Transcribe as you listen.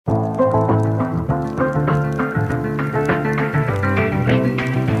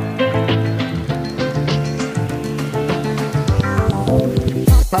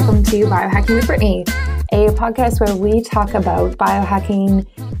Welcome to Biohacking with Brittany, a podcast where we talk about biohacking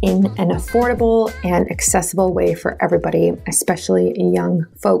in an affordable and accessible way for everybody, especially young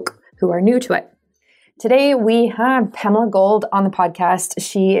folk who are new to it. Today, we have Pamela Gold on the podcast.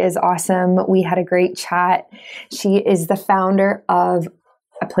 She is awesome. We had a great chat. She is the founder of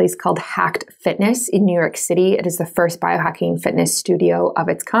a place called Hacked Fitness in New York City. It is the first biohacking fitness studio of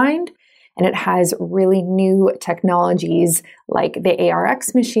its kind, and it has really new technologies like the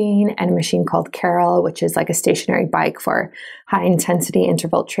ARX machine and a machine called Carol, which is like a stationary bike for high-intensity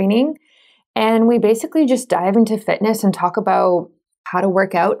interval training. And we basically just dive into fitness and talk about how to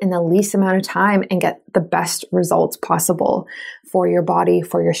work out in the least amount of time and get the best results possible for your body,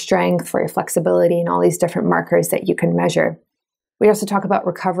 for your strength, for your flexibility, and all these different markers that you can measure. We also talk about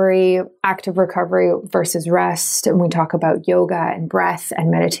recovery, active recovery versus rest, and we talk about yoga and breath and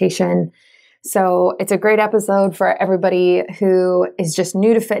meditation. So it's a great episode for everybody who is just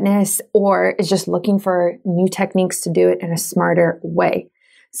new to fitness or is just looking for new techniques to do it in a smarter way.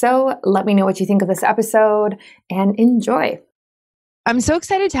 So let me know what you think of this episode and enjoy. I'm so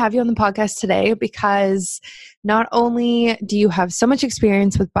excited to have you on the podcast today because not only do you have so much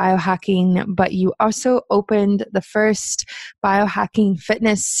experience with biohacking, but you also opened the first biohacking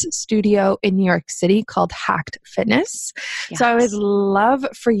fitness studio in New York City called Hacked Fitness. Yes. So I would love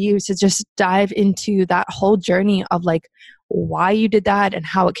for you to just dive into that whole journey of like why you did that and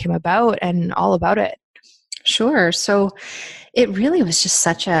how it came about and all about it. Sure. So it really was just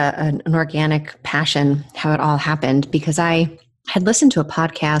such an organic passion how it all happened because I had listened to a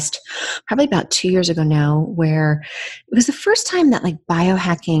podcast probably about 2 years ago now where it was the first time that like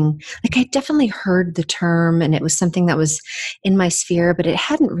biohacking, like I definitely heard the term and it was something that was in my sphere, but it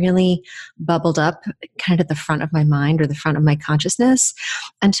hadn't really bubbled up kind of at the front of my mind or the front of my consciousness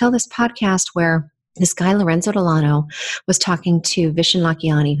until this podcast where this guy, Lorenzo Delano, was talking to Vishen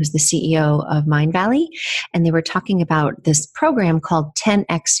Lakhiani, who's the CEO of Mindvalley, and they were talking about this program called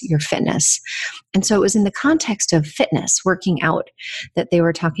 10X Your Fitness. And so it was in the context of fitness, working out, that they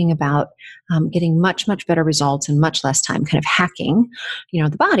were talking about getting much, much better results in much less time, kind of hacking,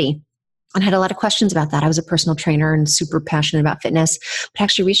 the body. And I had a lot of questions about that. I was a personal trainer and super passionate about fitness, but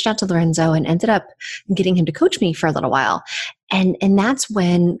actually reached out to Lorenzo and ended up getting him to coach me for a little while. And that's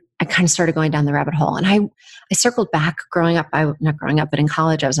when I kind of started going down the rabbit hole. And I circled back not growing up, but in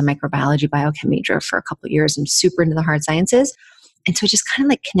college, I was a microbiology biochem major for a couple of years and super into the hard sciences. And so I just kind of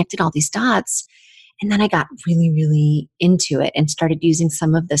like connected all these dots. And then I got really, really into it and started using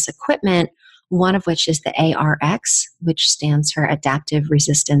some of this equipment, one of which is the ARX, which stands for Adaptive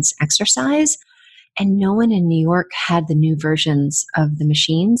Resistance Exercise. And no one in New York had the new versions of the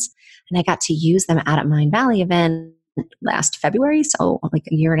machines. And I got to use them at a Mindvalley event last February, so like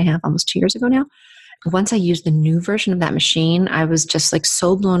a year and a half, almost 2 years ago now. Once I used the new version of that machine, I was just like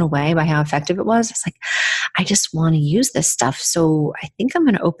so blown away by how effective it was. It's like, I just want to use this stuff. So I think I'm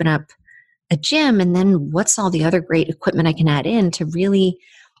going to open up a gym, and then what's all the other great equipment I can add in to really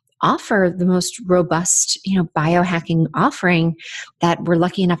offer the most robust, biohacking offering that we're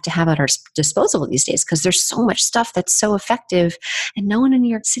lucky enough to have at our disposal these days, because there's so much stuff that's so effective and no one in New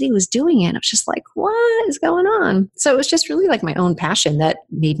York City was doing it. I was just like, what is going on? So it was just really like my own passion that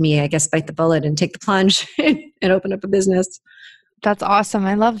made me, I guess, bite the bullet and take the plunge and open up a business. That's awesome.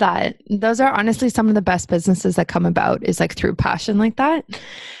 I love that. Those are honestly some of the best businesses that come about is like through passion like that.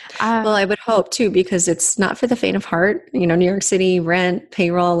 Well, I would hope too, because it's not for the faint of heart. New York City, rent,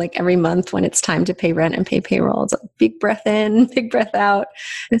 payroll, like every month when it's time to pay rent and pay payroll, it's a big breath in, big breath out.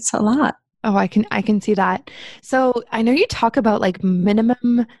 It's a lot. Oh, I can see that. So I know you talk about like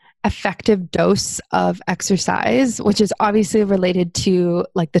minimum effective dose of exercise, which is obviously related to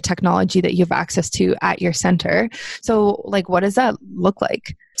like the technology that you have access to at your center. So like, what does that look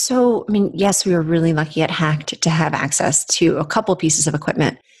like? So, yes, we were really lucky at Hacked to have access to a couple pieces of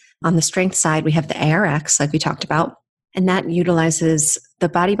equipment. On the strength side, we have the ARX, like we talked about, and that utilizes the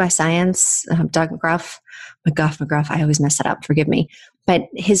Body by Science, Doug McGuff, I always mess that up, forgive me. But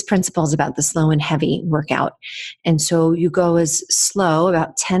his principle is about the slow and heavy workout. And so you go as slow,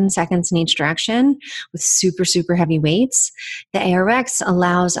 about 10 seconds in each direction with super, super heavy weights. The ARX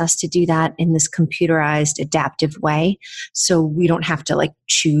allows us to do that in this computerized adaptive way. So we don't have to like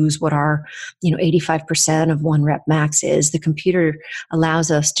choose what our, 85% of one rep max is. The computer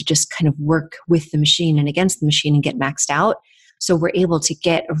allows us to just kind of work with the machine and against the machine and get maxed out. So we're able to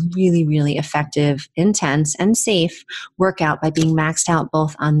get a really, really effective, intense, and safe workout by being maxed out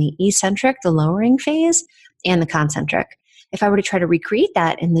both on the eccentric, the lowering phase, and the concentric. If I were to try to recreate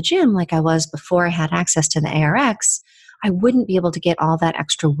that in the gym like I was before I had access to the ARX, I wouldn't be able to get all that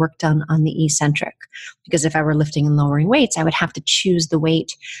extra work done on the eccentric, because if I were lifting and lowering weights, I would have to choose the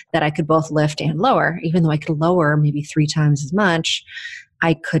weight that I could both lift and lower. Even though I could lower maybe 3 times as much,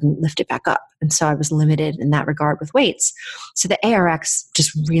 I couldn't lift it back up. And so I was limited in that regard with weights. So the ARX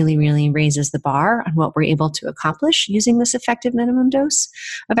just really, really raises the bar on what we're able to accomplish using this effective minimum dose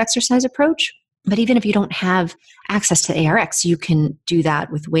of exercise approach. But even if you don't have access to ARX, you can do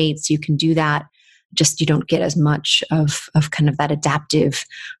that with weights. You can do that, just you don't get as much of kind of that adaptive,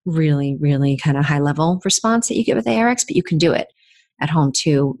 really, really kind of high level response that you get with ARX, but you can do it at home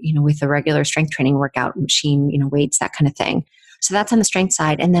too, with a regular strength training workout machine, weights, that kind of thing. So that's on the strength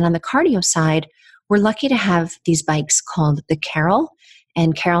side. And then on the cardio side, we're lucky to have these bikes called the Carol,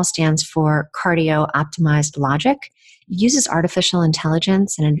 and Carol stands for Cardio Optimized Logic. It uses artificial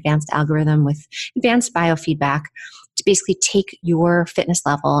intelligence and an advanced algorithm with advanced biofeedback to basically take your fitness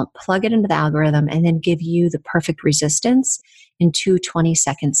level, plug it into the algorithm, and then give you the perfect resistance in 2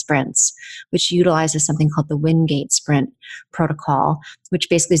 20-second sprints, which utilizes something called the Wingate sprint protocol, which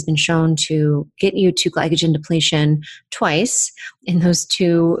basically has been shown to get you to glycogen depletion twice in those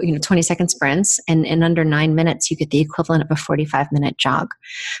 2 20-second sprints. And in under 9 minutes, you get the equivalent of a 45-minute jog.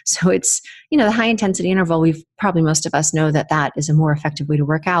 So it's, the high intensity interval, most of us know that is a more effective way to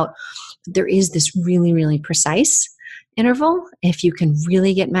work out. There is this really, really precise interval if you can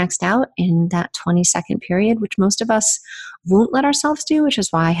really get maxed out in that 20-second period, which most of us won't let ourselves do, which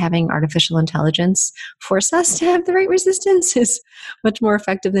is why having artificial intelligence force us to have the right resistance is much more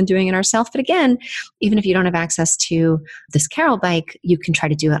effective than doing it ourselves. But again, even if you don't have access to this Carol bike, you can try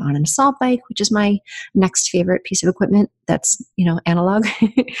to do it on an assault bike, which is my next favorite piece of equipment that's, analog,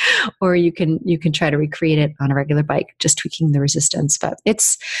 or you can try to recreate it on a regular bike, just tweaking the resistance. But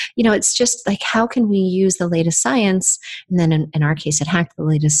it's just like, how can we use the latest science, and then in our case, it hacked the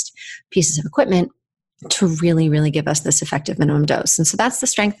latest pieces of equipment to really, really give us this effective minimum dose. And so that's the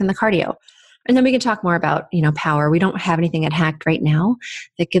strength and the cardio. And then we can talk more about, power. We don't have anything at Hacked right now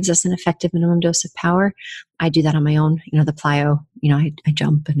that gives us an effective minimum dose of power. I do that on my own, the plyo, I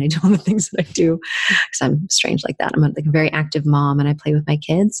jump and I do all the things that I do because I'm strange like that. I'm like a very active mom and I play with my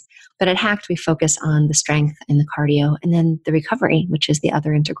kids. But at Hacked, we focus on the strength and the cardio, and then the recovery, which is the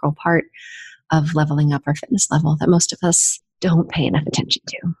other integral part of leveling up our fitness level that most of us don't pay enough attention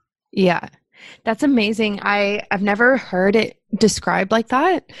to. Yeah. That's amazing. I've never heard it described like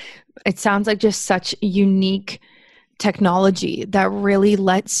that. It sounds like just such unique technology that really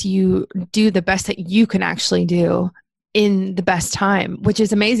lets you do the best that you can actually do in the best time, which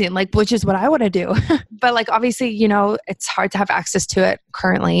is amazing, which is what I want to do. But obviously, it's hard to have access to it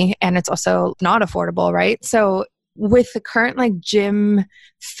currently, and it's also not affordable, right? So with the current gym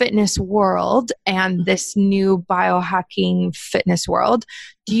fitness world and this new biohacking fitness world,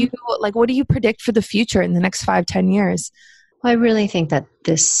 do you what do you predict for the future in the next 5-10 years? Well, I really think that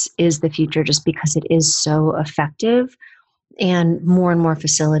this is the future just because it is so effective, and more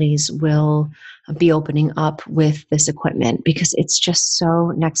facilities will be opening up with this equipment because it's just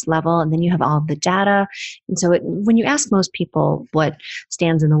so next level. And then you have all the data. And so when you ask most people what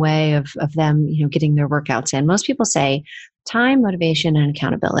stands in the way of them, getting their workouts in, most people say time, motivation, and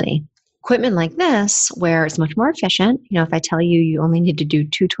accountability. Equipment like this, where it's much more efficient, if I tell you you only need to do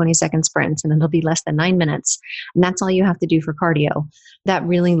 2 20-second sprints and it'll be less than 9 minutes, and that's all you have to do for cardio, that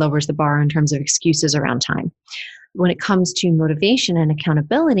really lowers the bar in terms of excuses around time. When it comes to motivation and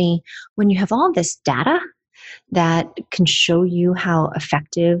accountability, when you have all this data that can show you how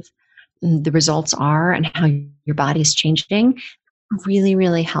effective the results are and how your body is changing, really,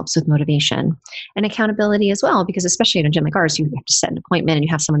 really helps with motivation and accountability as well, because especially in a gym like ours, you have to set an appointment and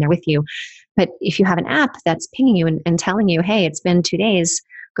you have someone there with you. But if you have an app that's pinging you and telling you, hey, it's been 2 days,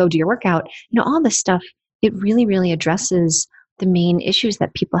 go do your workout, all this stuff, it really, really addresses the main issues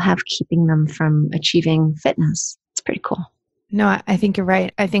that people have keeping them from achieving fitness. It's pretty cool. No, I think you're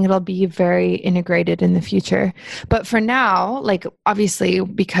right. I think it'll be very integrated in the future. But for now, obviously,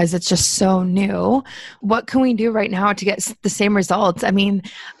 because it's just so new, what can we do right now to get the same results? I mean,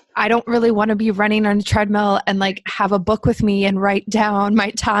 I don't really want to be running on a treadmill and have a book with me and write down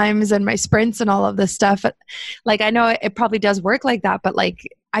my times and my sprints and all of this stuff. I know it probably does work like that, but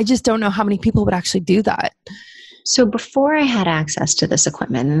I just don't know how many people would actually do that. So before I had access to this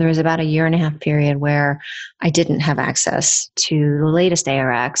equipment, and there was about a 1.5 year period where I didn't have access to the latest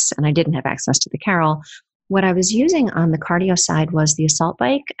ARX and I didn't have access to the Carol, what I was using on the cardio side was the assault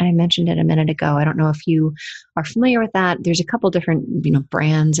bike. I mentioned it a minute ago. I don't know if you are familiar with that. There's a couple different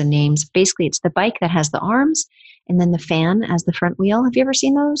brands and names. Basically, it's the bike that has the arms and then the fan as the front wheel. Have you ever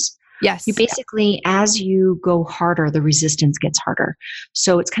seen those? Yes. You basically, as you go harder, the resistance gets harder.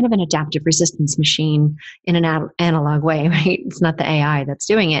 So it's kind of an adaptive resistance machine in an analog way, right? It's not the AI that's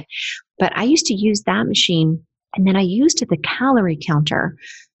doing it. But I used to use that machine, and then I used the calorie counter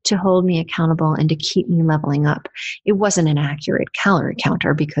to hold me accountable and to keep me leveling up. It wasn't an accurate calorie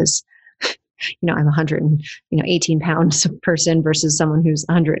counter because I'm 118 pounds person versus someone who's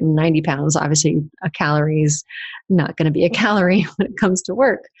 190 pounds. Obviously, a calorie is not going to be a calorie when it comes to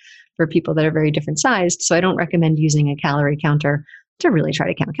work for people that are very different sized. So I don't recommend using a calorie counter to really try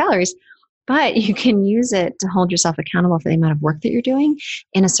to count calories, but you can use it to hold yourself accountable for the amount of work that you're doing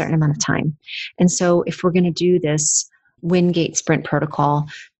in a certain amount of time. And so if we're going to do this Wingate sprint protocol,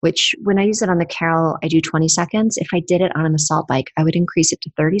 which when I use it on the Carol, I do 20 seconds. If I did it on an assault bike, I would increase it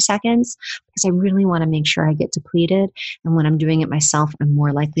to 30 seconds because I really want to make sure I get depleted. And when I'm doing it myself, I'm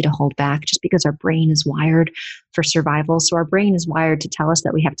more likely to hold back just because our brain is wired for survival. So our brain is wired to tell us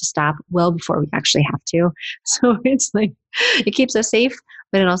that we have to stop well before we actually have to. So it's like, it keeps us safe,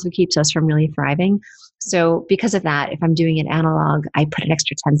 but it also keeps us from really thriving. So because of that, if I'm doing it analog, I put an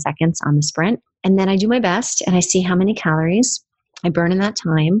extra 10 seconds on the sprint, and then I do my best and I see how many calories I burn in that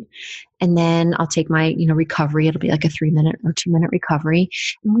time. And then I'll take my, recovery. It'll be like a 3-minute or 2-minute recovery.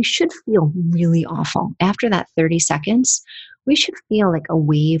 And we should feel really awful. After that 30 seconds, we should feel like a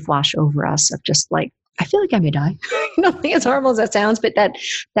wave wash over us of just like, I feel like I may die. Nothing as horrible as that sounds, but that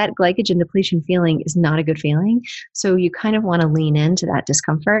glycogen depletion feeling is not a good feeling. So you kind of want to lean into that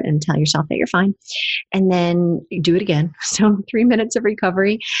discomfort and tell yourself that you're fine. And then do it again. So 3 minutes of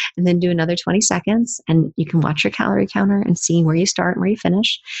recovery and then do another 20 seconds. And you can watch your calorie counter and see where you start and where you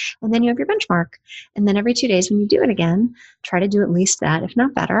finish. And then you have your benchmark. And then every 2 days when you do it again, try to do at least that, if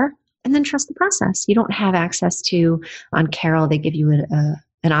not better. And then trust the process. You don't have access to, on Carol, they give you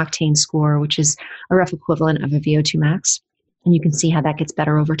an octane score, which is a rough equivalent of a VO2 max. And you can see how that gets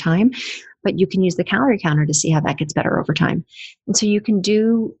better over time. But you can use the calorie counter to see how that gets better over time. And so you can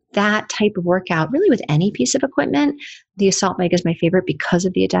do that type of workout really with any piece of equipment. The assault bike is my favorite because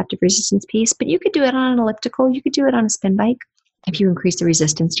of the adaptive resistance piece, but you could do it on an elliptical. You could do it on a spin bike if you increase the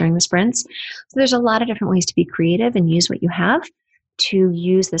resistance during the sprints. So there's a lot of different ways to be creative and use what you have to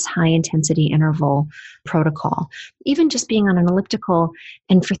use this high intensity interval protocol. Even just being on an elliptical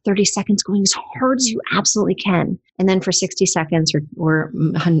and for 30 seconds going as hard as you absolutely can. And then for 60 seconds or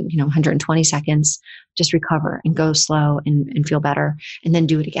 120 seconds, just recover and go slow and feel better. And then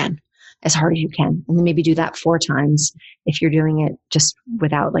do it again as hard as you can. And then maybe do that 4 times if you're doing it just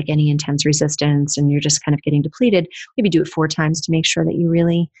without like any intense resistance and you're just kind of getting depleted. Maybe do it 4 times to make sure that you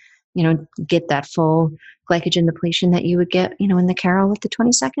really get that full glycogen depletion that you would get, in the Carol with the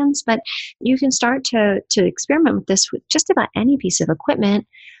 20 seconds. But you can start to experiment with this with just about any piece of equipment.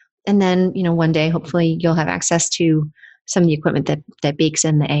 And then, one day, hopefully you'll have access to some of the equipment that bakes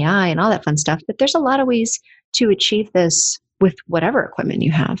in the AI and all that fun stuff. But there's a lot of ways to achieve this with whatever equipment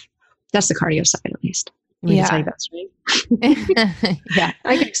you have. That's the cardio side, at least. I'm going to tell you about swimming. Yeah,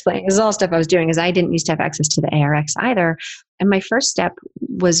 I can explain. This is all stuff I was doing because I didn't used to have access to the ARX either. And my first step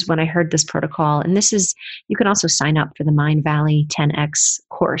was when I heard this protocol. And this is, you can also sign up for the Mind Valley 10X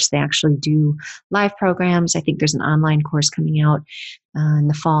course. They actually do live programs. I think there's an online course coming out in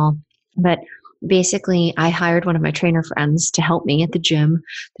the fall. But basically, I hired one of my trainer friends to help me at the gym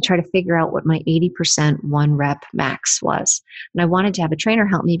to try to figure out what my 80% 1 rep max was. And I wanted to have a trainer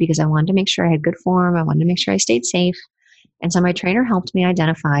help me because I wanted to make sure I had good form. I wanted to make sure I stayed safe. And so my trainer helped me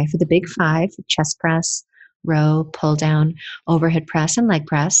identify for the big 5, chest press, row, pull down, overhead press, and leg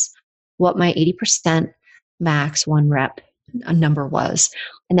press, what my 80% max 1 rep number was.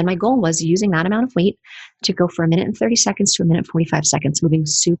 And then my goal was using that amount of weight to go for 1 minute and 30 seconds to 1 minute 45 seconds, moving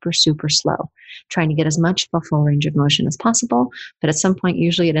super, super slow, trying to get as much of a full range of motion as possible. But at some point,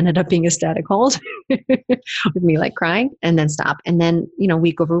 usually it ended up being a static hold with me like crying and then stop. And then,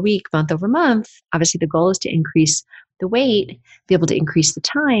 week over week, month over month, obviously the goal is to increase the weight, be able to increase the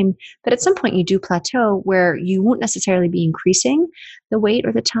time. But at some point you do plateau where you won't necessarily be increasing the weight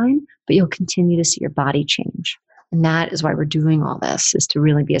or the time, but you'll continue to see your body change. And that is why we're doing all this, is to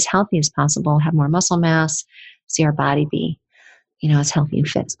really be as healthy as possible, have more muscle mass, see our body be, as healthy and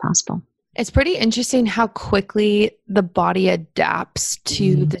fit as possible. It's pretty interesting how quickly the body adapts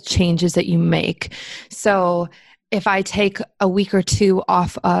to the changes that you make. So if I take a week or 2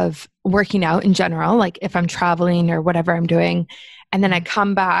 off of working out in general, like if I'm traveling or whatever I'm doing, and then I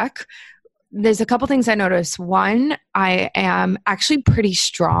come back, there's a couple things I notice. One, I am actually pretty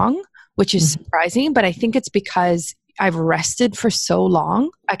strong, which is surprising, but I think it's because I've rested for so long.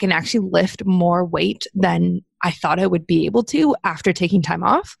 I can actually lift more weight than I thought I would be able to after taking time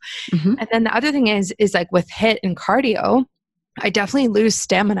off. And then the other thing is like with HIIT and cardio, I definitely lose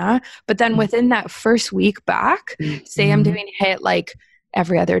stamina. But then within that first week back, say I'm doing HIIT like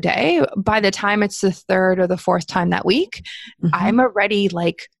every other day, by the time it's the third or the fourth time that week, I'm already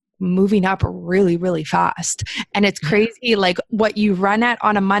like moving up really, really fast. And it's crazy, like what you run at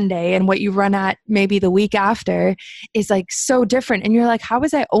on a Monday and what you run at maybe the week after is like so different. And you're like, how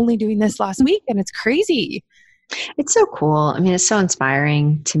was I only doing this last week? And it's crazy. It's so cool. I mean, it's so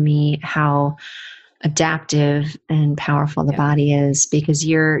inspiring to me how adaptive and powerful the body is, because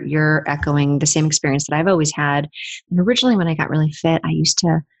you're echoing the same experience that I've always had. And originally when I got really fit, I used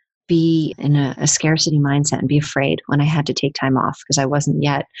to be in a scarcity mindset and be afraid when I had to take time off because I wasn't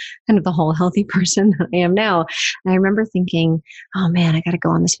yet kind of the whole healthy person that I am now. And I remember thinking, oh man, I got to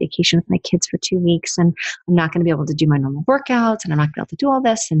go on this vacation with my kids for 2 weeks and I'm not going to be able to do my normal workouts and I'm not going to be able to do all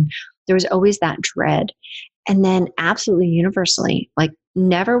this. And there was always that dread. And then absolutely universally, like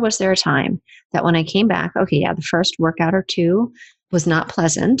never was there a time that when I came back, okay, yeah, the first workout or two was not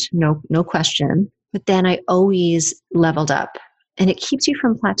pleasant, no question. But then I always leveled up. And it keeps you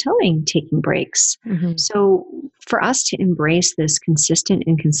from plateauing, taking breaks. So for us to embrace this consistent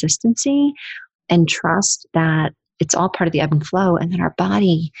inconsistency and trust that it's all part of the ebb and flow, and that our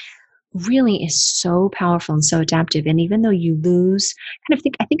body really is so powerful and so adaptive. And even though you lose, I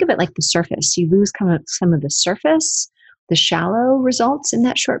think of it like the surface. You lose kind of some of the surface, the shallow results in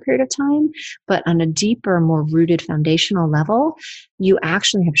that short period of time, but on a deeper, more rooted foundational level, you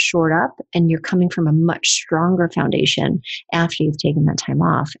actually have shored up and you're coming from a much stronger foundation after you've taken that time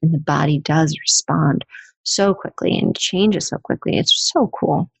off. And the body does respond so quickly and changes so quickly. It's so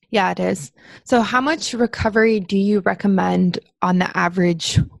cool. Yeah, it is. So how much recovery do you recommend on the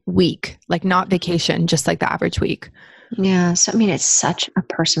average week? Like not vacation, just like the average week. Yeah. So, I mean, it's such a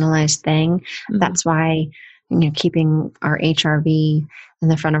personalized thing. That's why, keeping our HRV in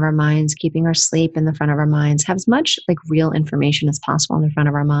the front of our minds, keeping our sleep in the front of our minds, have as much like real information as possible in the front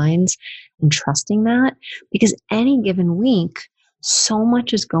of our minds and trusting that, because any given week, so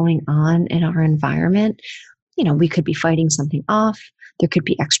much is going on in our environment. We could be fighting something off. There could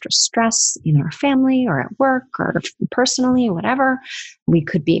be extra stress in our family or at work or personally, whatever. We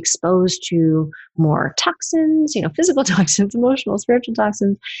could be exposed to more toxins, physical toxins, emotional, spiritual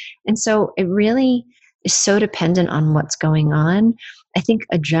toxins. And so it really is so dependent on what's going on. I think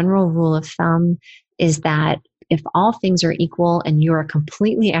a general rule of thumb is that if all things are equal and you're a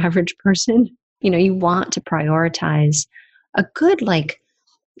completely average person, you want to prioritize a good,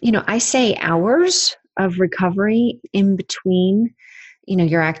 I say hours of recovery in between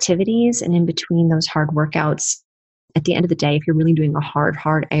your activities and in between those hard workouts. At the end of the day, if you're really doing a hard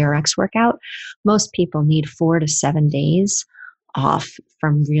ARX workout, most people need 4 to 7 days off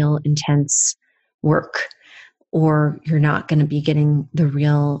from real intense work, or you're not going to be getting the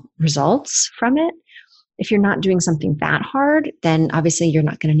real results from it. If you're not doing something that hard, then obviously you're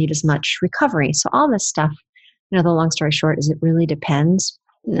not going to need as much recovery. So all this stuff, the long story short is it really depends.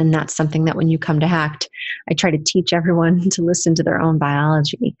 And that's something that when you come to HACT, I try to teach everyone to listen to their own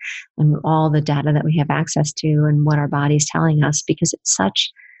biology and all the data that we have access to and what our body's telling us, because it's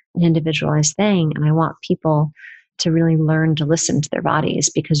such an individualized thing. And I want people to really learn to listen to their bodies,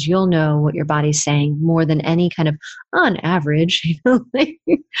 because you'll know what your body's saying more than any kind of on average,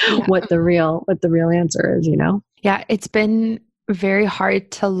 what the real answer is, Yeah, it's been very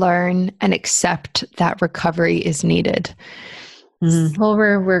hard to learn and accept that recovery is needed. Well,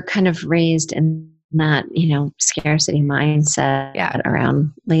 we're kind of raised in that, scarcity mindset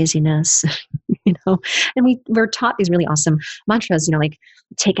around laziness, and we're taught these really awesome mantras, like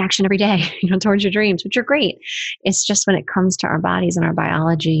take action every day, towards your dreams, which are great. It's just when it comes to our bodies and our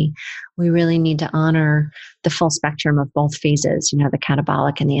biology, we really need to honor the full spectrum of both phases, the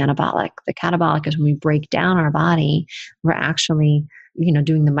catabolic and the anabolic. The catabolic is when we break down our body, we're actually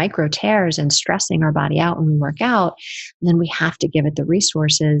doing the micro tears and stressing our body out when we work out. And then we have to give it the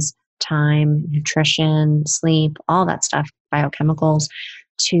resources, time, nutrition, sleep, all that stuff, biochemicals,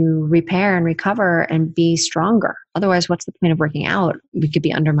 to repair and recover and be stronger. Otherwise, what's the point of working out? We could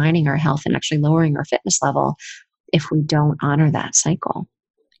be undermining our health and actually lowering our fitness level if we don't honor that cycle.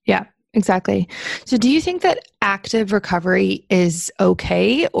 Yeah, exactly. So do you think that active recovery is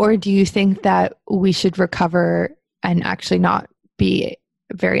okay? Or do you think that we should recover and actually not be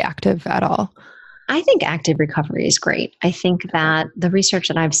very active at all? I think active recovery is great. I think that the research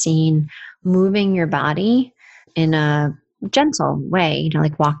that I've seen, moving your body in a gentle way,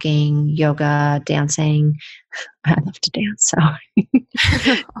 like walking, yoga, dancing, I love to dance. So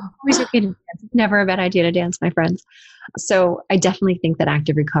always okay to dance. It's never a bad idea to dance, my friends. So I definitely think that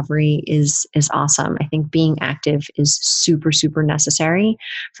active recovery is awesome. I think being active is super, super necessary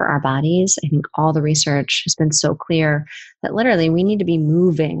for our bodies. I think all the research has been so clear that literally we need to be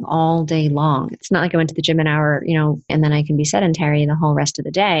moving all day long. It's not like I went to the gym an hour, and then I can be sedentary the whole rest of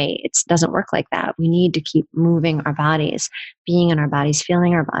the day. It doesn't work like that. We need to keep moving our bodies, being in our bodies,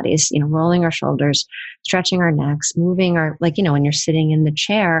 feeling our bodies, rolling our shoulders, stretching our necks, moving our, when you're sitting in the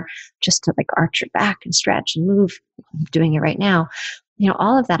chair, just to like arch your back and stretch and move. I'm doing it right now.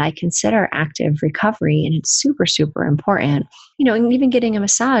 All of that I consider active recovery, and it's super, super important. And even getting a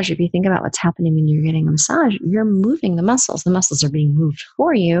massage, if you think about what's happening when you're getting a massage, you're moving the muscles. The muscles are being moved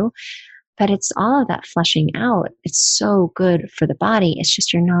for you, but it's all of that flushing out. It's so good for the body. It's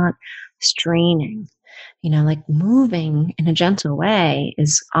just you're not straining. Like moving in a gentle way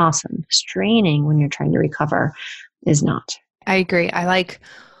is awesome. Straining when you're trying to recover is not. I agree. I like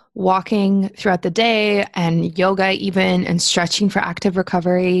walking throughout the day, and yoga even, and stretching for active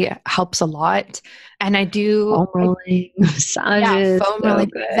recovery helps a lot. And I do foam rolling, massages. Foam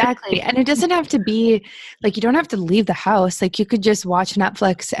rolling. Exactly. And it doesn't have to be like, you don't have to leave the house. Like you could just watch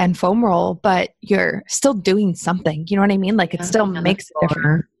Netflix and foam roll, but you're still doing something. You know what I mean? Like it still makes a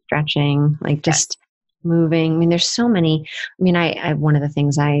difference. Stretching, like just moving. I mean, there's so many. I mean, I one of the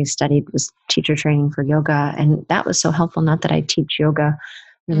things I studied was teacher training for yoga, and that was so helpful. Not that I teach yoga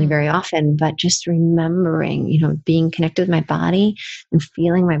really very often, but just remembering, being connected with my body and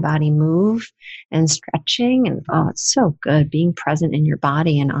feeling my body move and stretching. And it's so good being present in your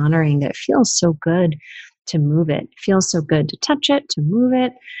body and honoring that it feels so good to move it. It feels so good to touch it, to move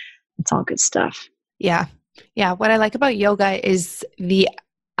it. It's all good stuff. Yeah. Yeah. What I like about yoga is the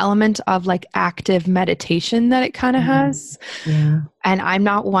element of like active meditation that it kind of has. Yeah. And I'm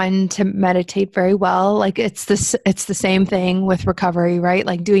not one to meditate very well. Like it's the same thing with recovery, right?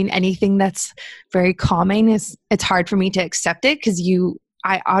 Like doing anything that's very calming it's hard for me to accept it, because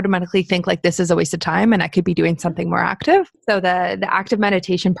I automatically think like this is a waste of time and I could be doing something more active. So the active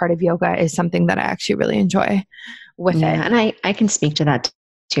meditation part of yoga is something that I actually really enjoy with it. And I can speak to that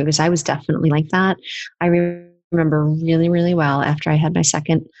too, because I was definitely like that. I remember really, really well after I had my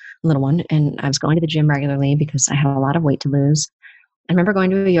second little one, and I was going to the gym regularly because I had a lot of weight to lose. I remember going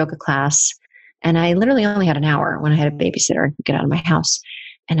to a yoga class, and I literally only had an hour when I had a babysitter. I could get out of my house,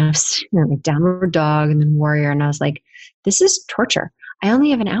 and I was like downward dog and then warrior, and I was like, this is torture. I only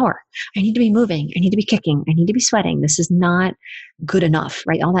have an hour. I need to be moving. I need to be kicking. I need to be sweating. This is not good enough,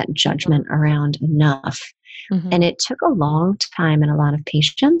 right? All that judgment around enough. Mm-hmm. And it took a long time and a lot of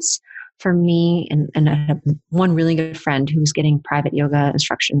patience for me, and I had one really good friend who was getting private yoga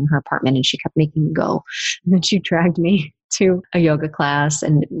instruction in her apartment, and she kept making me go. And then she dragged me to a yoga class,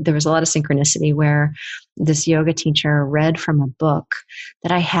 and there was a lot of synchronicity where this yoga teacher read from a book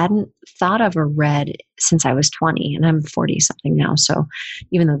that I hadn't thought of or read since I was 20, and I'm 40 something now. So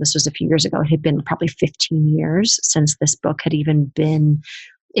even though this was a few years ago, it had been probably 15 years since this book had even been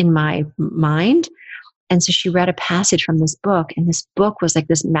in my mind. And so she read a passage from this book, and this book was like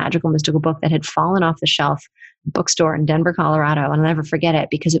this magical, mystical book that had fallen off the shelf bookstore in Denver, Colorado. And I'll never forget it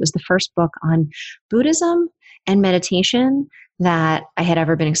because it was the first book on Buddhism and meditation that I had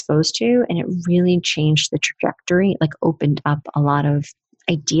ever been exposed to. And it really changed the trajectory, like opened up a lot of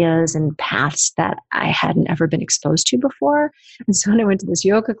ideas and paths that I hadn't ever been exposed to before. And so when I went to this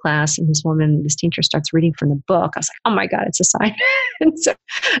yoga class and this teacher starts reading from the book, I was like, oh my God, it's a sign. And so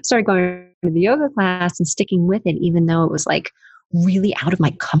I started going to the yoga class and sticking with it, even though it was like really out of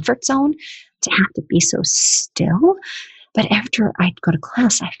my comfort zone to have to be so still. But after I'd go to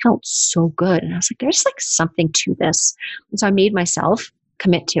class, I felt so good. And I was like, there's like something to this. And so I made myself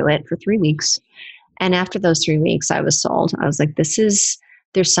commit to it for 3 weeks. And after those 3 weeks, I was sold. I was like,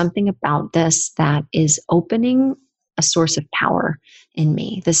 there's something about this that is opening a source of power in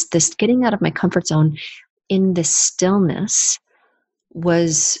me. This getting out of my comfort zone in this stillness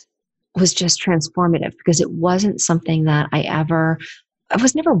was just transformative, because it wasn't something that I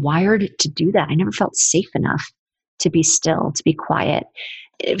was never wired to do that. I never felt safe enough to be still, to be quiet.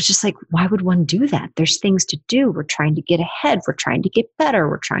 It was just like, why would one do that? There's things to do. We're trying to get ahead. We're trying to get better.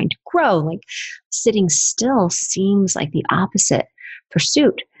 We're trying to grow. Like sitting still seems like the opposite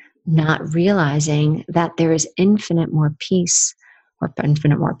pursuit, not realizing that there is infinite more peace or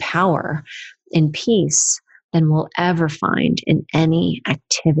infinite more power in peace than we'll ever find in any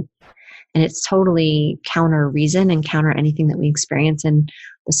activity. And it's totally counter reason and counter anything that we experience in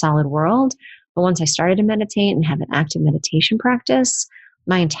the solid world. But once I started to meditate and have an active meditation practice,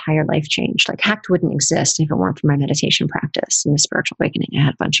 my entire life changed. Like HACT wouldn't exist if it weren't for my meditation practice and the spiritual awakening I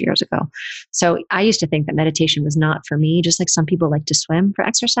had a bunch of years ago. So I used to think that meditation was not for me, just like some people like to swim for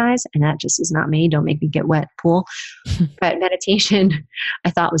exercise, and that just is not me. Don't make me get wet, pool. But meditation,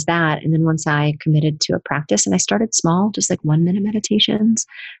 I thought was that. And then once I committed to a practice, and I started small, just like 1-minute meditations,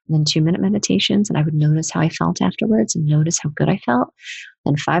 and then 2-minute meditations, and I would notice how I felt afterwards and notice how good I felt.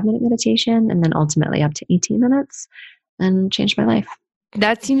 Then 5-minute meditation, and then ultimately up to 18 minutes, and changed my life.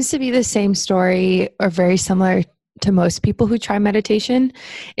 That seems to be the same story or very similar to most people who try meditation.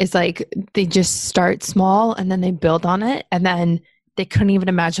 Is like they just start small and then they build on it, and then they couldn't even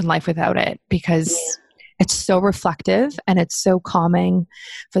imagine life without it because it's so reflective and it's so calming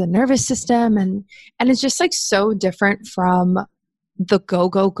for the nervous system, and it's just like so different from the go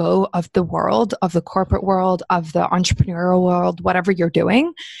of the world, of the corporate world, of the entrepreneurial world, whatever you're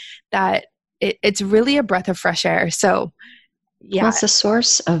doing, that it's really a breath of fresh air. So yeah. Well, it's the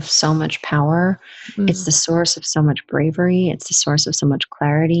source of so much power. It's the source of so much bravery. It's the source of so much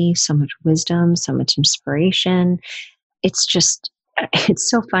clarity, so much wisdom, so much inspiration. It's just, it's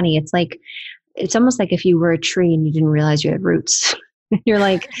so funny. It's like, it's almost like if you were a tree and you didn't realize you had roots. You're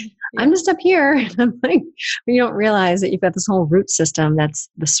like, I'm just up here. And I'm like, you don't realize that you've got this whole root system that's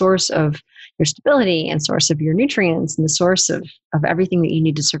the source of your stability and source of your nutrients and the source of everything that you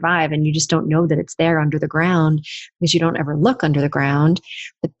need to survive. And you just don't know that it's there under the ground because you don't ever look under the ground.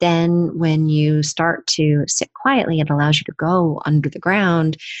 But then when you start to sit quietly, it allows you to go under the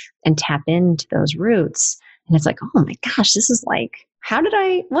ground and tap into those roots. And it's like, oh my gosh, this is like,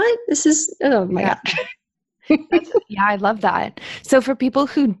 this is, oh my gosh. Yeah, I love that. So for people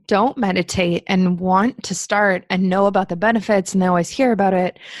who don't meditate and want to start and know about the benefits and they always hear about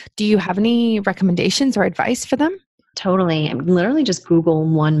it, do you have any recommendations or advice for them? Totally. I mean, literally just Google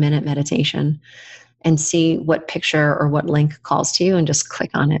 1-minute meditation and see what picture or what link calls to you and just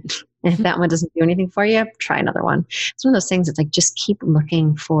click on it. And if that one doesn't do anything for you, try another one. It's one of those things. It's like, just keep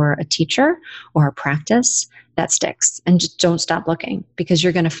looking for a teacher or a practice that sticks, and just don't stop looking, because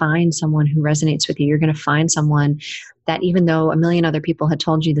you're going to find someone who resonates with you. You're going to find someone that, even though a million other people had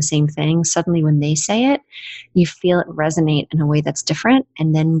told you the same thing, suddenly when they say it, you feel it resonate in a way that's different.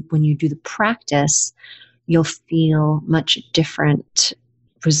 And then when you do the practice, you'll feel much different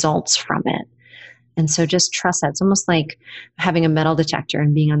results from it. And so just trust that. It's almost like having a metal detector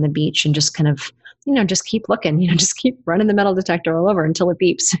and being on the beach and just kind of, just keep looking, just keep running the metal detector all over until it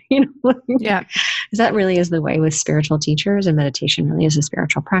beeps, Yeah. Because that really is the way with spiritual teachers, and meditation really is a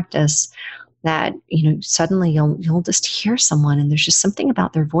spiritual practice that, suddenly you'll just hear someone and there's just something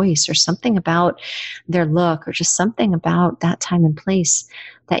about their voice or something about their look or just something about that time and place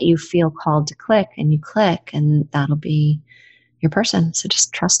that you feel called to click, and you click, and that'll be your person. So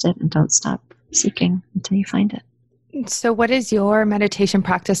just trust it and don't stop seeking until you find it. So what does your meditation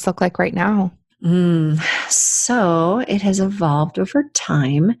practice look like right now? So it has evolved over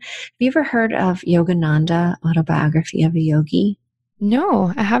time. Have you ever heard of Yogananda, Autobiography of a Yogi?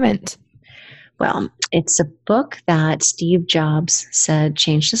 No, I haven't. Well, it's a book that Steve Jobs said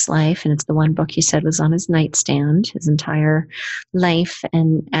changed his life. And it's the one book he said was on his nightstand his entire life.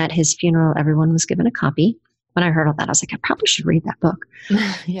 And at his funeral, everyone was given a copy. When I heard all that, I was like, I probably should read that book.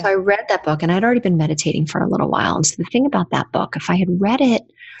 Yeah. So I read that book, and I'd already been meditating for a little while. And so the thing about that book, if I had read it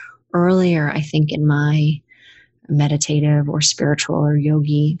earlier, I think in my meditative or spiritual or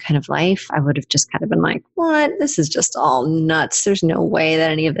yogi kind of life, I would have just kind of been like, what? This is just all nuts. There's no way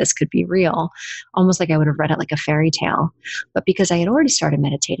that any of this could be real. Almost like I would have read it like a fairy tale. But because I had already started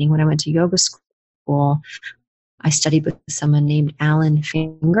meditating when I went to yoga school, I studied with someone named Alan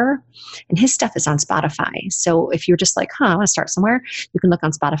Finger, and his stuff is on Spotify. So if you're just like, I want to start somewhere, you can look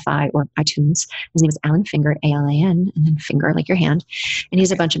on Spotify or iTunes. His name is Alan Finger, ALAN, and then finger like your hand. And he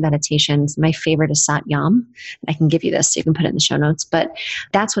has a bunch of meditations. My favorite is Sat Yam. I can give you this so you can put it in the show notes. But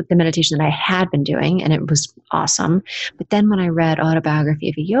that's what the meditation that I had been doing, and it was awesome. But then when I read Autobiography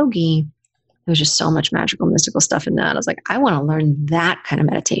of a Yogi, there was just so much magical, mystical stuff in that. I was like, I want to learn that kind of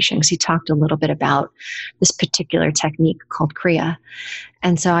meditation, because he talked a little bit about this particular technique called Kriya.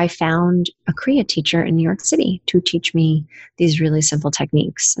 And so I found a Kriya teacher in New York City to teach me these really simple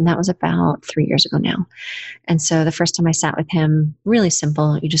techniques. And that was about 3 years ago now. And so the first time I sat with him, really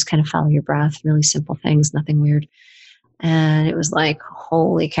simple. You just kind of follow your breath, really simple things, nothing weird. And it was like,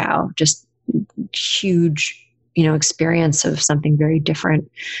 holy cow, just huge experience of something very different,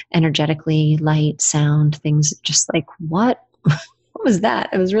 energetically, light, sound, things just like, what was that?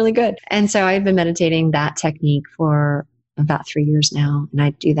 It was really good. And so I've been meditating that technique for about 3 years now. And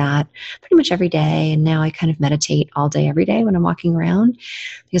I do that pretty much every day. And now I kind of meditate all day, every day when I'm walking around,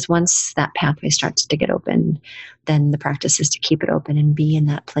 because once that pathway starts to get open, then the practice is to keep it open and be in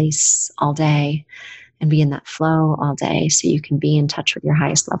that place all day and be in that flow all day, so you can be in touch with your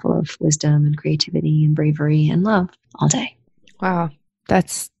highest level of wisdom and creativity and bravery and love all day. Wow.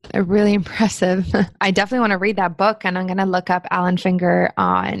 That's really impressive. I definitely want to read that book, and I'm going to look up Alan Finger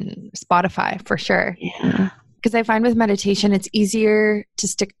on Spotify for sure. Yeah. Because I find with meditation, it's easier to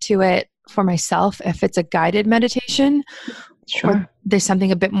stick to it for myself if it's a guided meditation. Sure. Or there's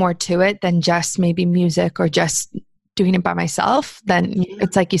something a bit more to it than just maybe music or just doing it by myself. Then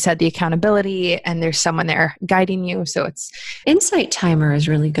it's like you said, the accountability, and there's someone there guiding you. So it's Insight Timer is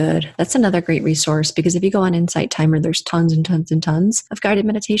really good. That's another great resource, because if you go on Insight Timer, there's tons and tons and tons of guided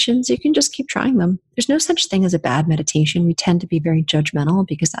meditations. You can just keep trying them. There's no such thing as a bad meditation. We tend to be very judgmental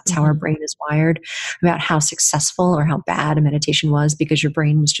because that's how our brain is wired, about how successful or how bad a meditation was, because your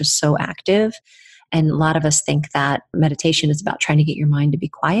brain was just so active. And a lot of us think that meditation is about trying to get your mind to be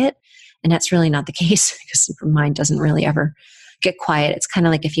quiet. And that's really not the case, because your mind doesn't really ever get quiet. It's kind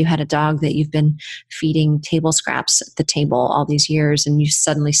of like if you had a dog that you've been feeding table scraps at the table all these years, and you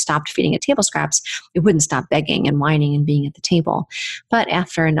suddenly stopped feeding it table scraps, it wouldn't stop begging and whining and being at the table. But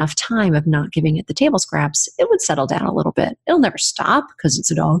after enough time of not giving it the table scraps, it would settle down a little bit. It'll never stop because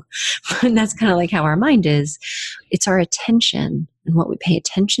it's a dog. And that's kind of like how our mind is. It's our attention and what we pay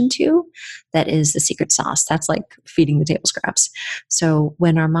attention to that is the secret sauce. That's like feeding the table scraps. So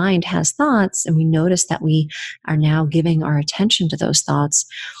when our mind has thoughts and we notice that we are now giving our attention to those thoughts,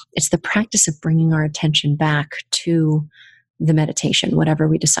 it's the practice of bringing our attention back to the meditation, whatever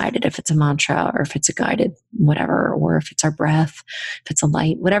we decided, if it's a mantra or if it's a guided whatever, or if it's our breath, if it's a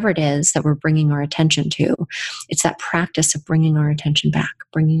light, whatever it is that we're bringing our attention to. It's that practice of bringing our attention back,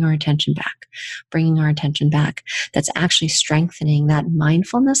 bringing our attention back, bringing our attention back. That's actually strengthening that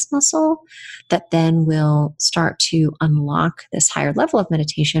mindfulness muscle that then will start to unlock this higher level of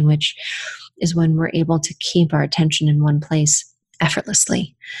meditation, which is when we're able to keep our attention in one place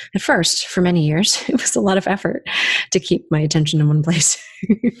effortlessly. At first, for many years, it was a lot of effort to keep my attention in one place.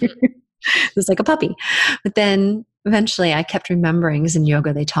 It was like a puppy. But then eventually I kept remembering, because in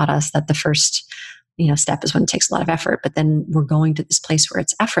yoga they taught us that the first step is when it takes a lot of effort, but then we're going to this place where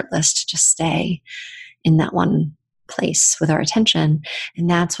it's effortless to just stay in that one place with our attention. And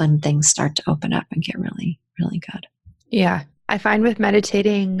that's when things start to open up and get really, really good. Yeah. I find with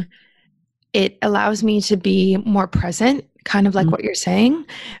meditating, it allows me to be more present, kind of like what you're saying.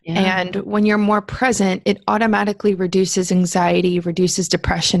 Yeah. And when you're more present, it automatically reduces anxiety, reduces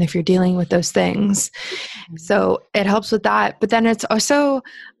depression if you're dealing with those things. So it helps with that. But then it's also,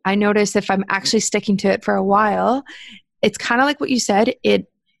 I notice if I'm actually sticking to it for a while, it's kind of like what you said,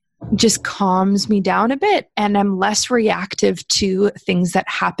 it just calms me down a bit, and I'm less reactive to things that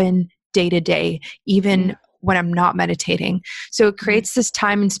happen day to day, even when I'm not meditating. So it creates this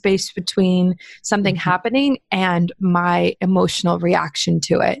time and space between something happening and my emotional reaction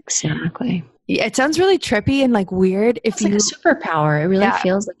to it. Exactly. It sounds really trippy and like weird. It's like a superpower. It really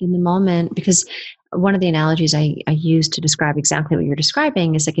feels like in the moment, because one of the analogies I use to describe exactly what you're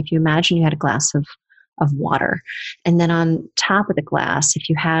describing is like if you imagine you had a glass of water, and then on top of the glass, if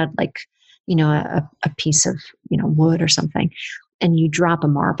you had like, a piece of, wood or something, and you drop a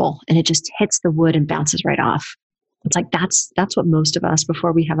marble and it just hits the wood and bounces right off. It's like, that's what most of us,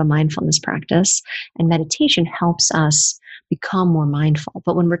 before we have a mindfulness practice, and meditation helps us become more mindful.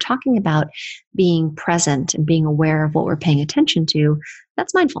 But when we're talking about being present and being aware of what we're paying attention to,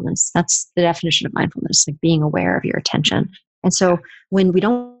 that's mindfulness. That's the definition of mindfulness, like being aware of your attention. And so when we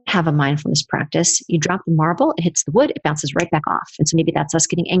don't have a mindfulness practice, you drop the marble, it hits the wood, it bounces right back off. And so maybe that's us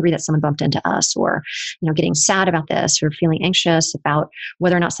getting angry that someone bumped into us, or, getting sad about this, or feeling anxious about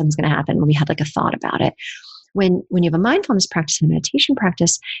whether or not something's going to happen when we had like a thought about it. When you have a mindfulness practice and a meditation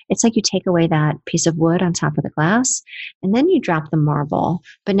practice, it's like you take away that piece of wood on top of the glass, and then you drop the marble.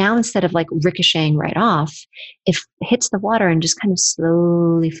 But now instead of like ricocheting right off, it hits the water and just kind of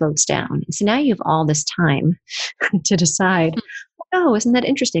slowly floats down. And so now you have all this time to decide, oh, isn't that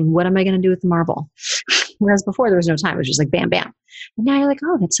interesting? What am I going to do with the marble? Whereas before there was no time. It was just like bam, bam. And now you're like,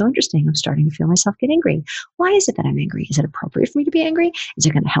 oh, that's so interesting. I'm starting to feel myself get angry. Why is it that I'm angry? Is it appropriate for me to be angry? Is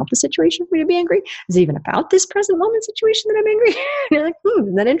it going to help the situation for me to be angry? Is it even about this present moment situation that I'm angry? And you're like,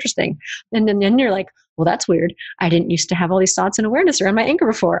 isn't that interesting? And then you're like, well, that's weird. I didn't used to have all these thoughts and awareness around my anger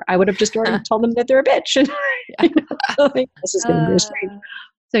before. I would have just already told them that they're a bitch. And this is going to be strange.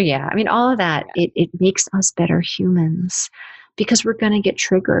 So yeah, I mean, all of that, it makes us better humans. Because we're going to get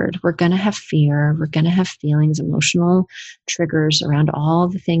triggered. We're going to have fear. We're going to have feelings, emotional triggers around all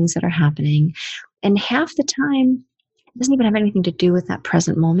the things that are happening. And half the time, It doesn't even have anything to do with that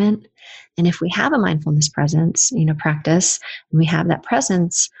present moment. And if we have a mindfulness presence, practice, and we have that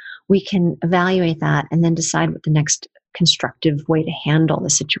presence, we can evaluate that and then decide what the next constructive way to handle the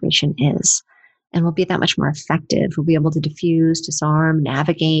situation is. And we'll be that much more effective. We'll be able to diffuse, disarm,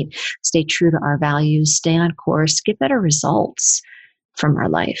 navigate, stay true to our values, stay on course, get better results from our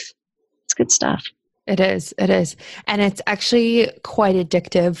life. It's good stuff. It is. It is. And it's actually quite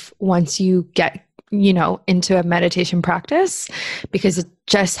addictive once you get, into a meditation practice, because it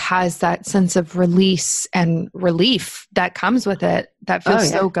just has that sense of release and relief that comes with it. That feels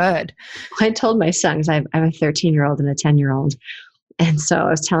so good. I told my sons, I have a 13-year-old and a 10-year-old. And so I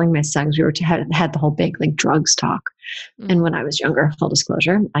was telling my sons, we had the whole big drugs talk. Mm-hmm. And when I was younger, full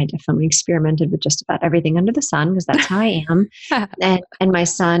disclosure, I definitely experimented with just about everything under the sun, because that's how I am. and my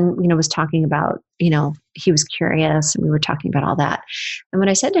son, was talking about, he was curious, and we were talking about all that. And what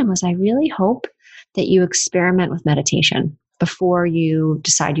I said to him was, I really hope that you experiment with meditation before you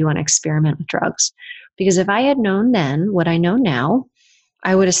decide you want to experiment with drugs. Because if I had known then what I know now,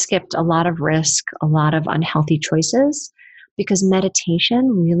 I would have skipped a lot of risk, a lot of unhealthy choices, because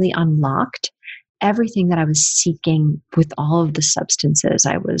meditation really unlocked everything that I was seeking with all of the substances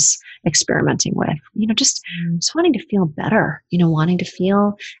I was experimenting with. Just wanting to feel better, wanting to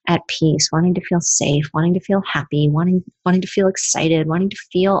feel at peace, wanting to feel safe, wanting to feel happy, wanting to feel excited, wanting to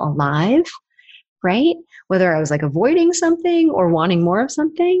feel alive, right? Whether I was avoiding something or wanting more of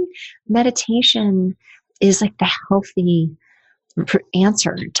something, meditation is the healthy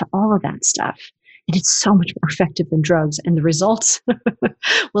answer to all of that stuff. And it's so much more effective than drugs. And the results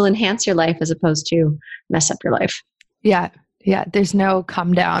will enhance your life as opposed to mess up your life. Yeah. Yeah. There's no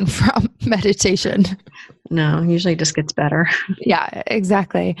come down from meditation. No, usually it just gets better. Yeah,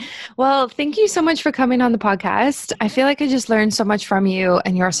 exactly. Well, thank you so much for coming on the podcast. I feel like I just learned so much from you,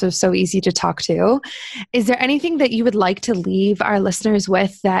 and you're also so easy to talk to. Is there anything that you would like to leave our listeners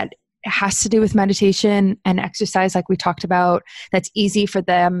with that has to do with meditation and exercise, like we talked about, that's easy for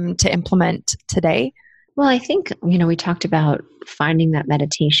them to implement today? Well, I think, we talked about finding that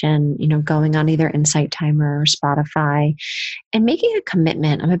meditation, going on either Insight Timer or Spotify and making a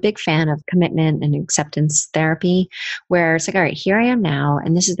commitment. I'm a big fan of commitment and acceptance therapy, where it's all right, here I am now,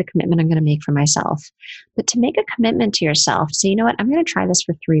 and this is the commitment I'm going to make for myself. But to make a commitment to yourself, so you know what, I'm going to try this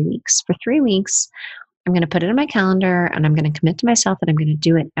for 3 weeks. For 3 weeks, I'm going to put it in my calendar, and I'm going to commit to myself that I'm going to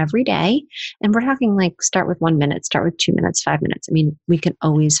do it every day. And we're talking start with 1 minute, start with 2 minutes, 5 minutes. I mean, we can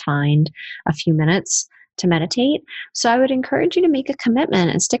always find a few minutes to meditate. So I would encourage you to make a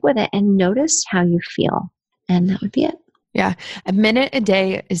commitment and stick with it and notice how you feel. And that would be it. Yeah. A minute a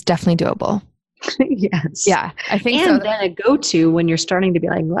day is definitely doable. Yes. Yeah, I think so. And then a go-to when you're starting to be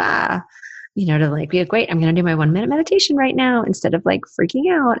to be great, I'm going to do my 1 minute meditation right now, instead of freaking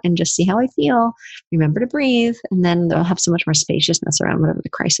out, and just see how I feel. Remember to breathe. And then they'll have so much more spaciousness around whatever the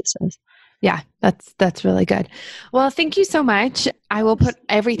crisis is. Yeah, that's really good. Well, thank you so much. I will put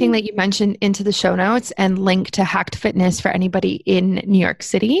everything that you mentioned into the show notes and link to Hacked Fitness for anybody in New York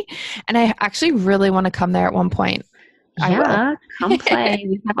City. And I actually really want to come there at one point. Yeah, come play.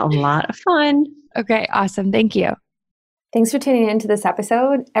 We have a lot of fun. Okay, awesome. Thank you. Thanks for tuning into this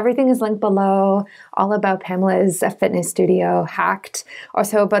episode. Everything is linked below, all about Pamela's fitness studio, Hacked,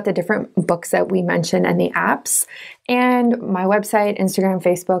 also about the different books that we mentioned and the apps, and my website, Instagram,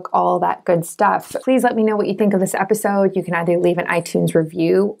 Facebook, all that good stuff. Please let me know what you think of this episode. You can either leave an iTunes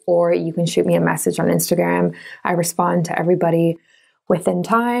review, or you can shoot me a message on Instagram. I respond to everybody within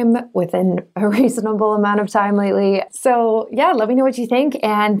a reasonable amount of time lately. So yeah, let me know what you think,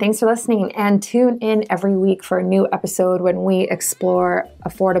 and thanks for listening, and tune in every week for a new episode when we explore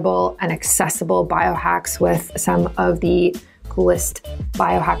affordable and accessible biohacks with some of the coolest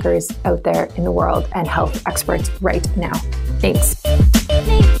biohackers out there in the world and health experts right now. Thanks.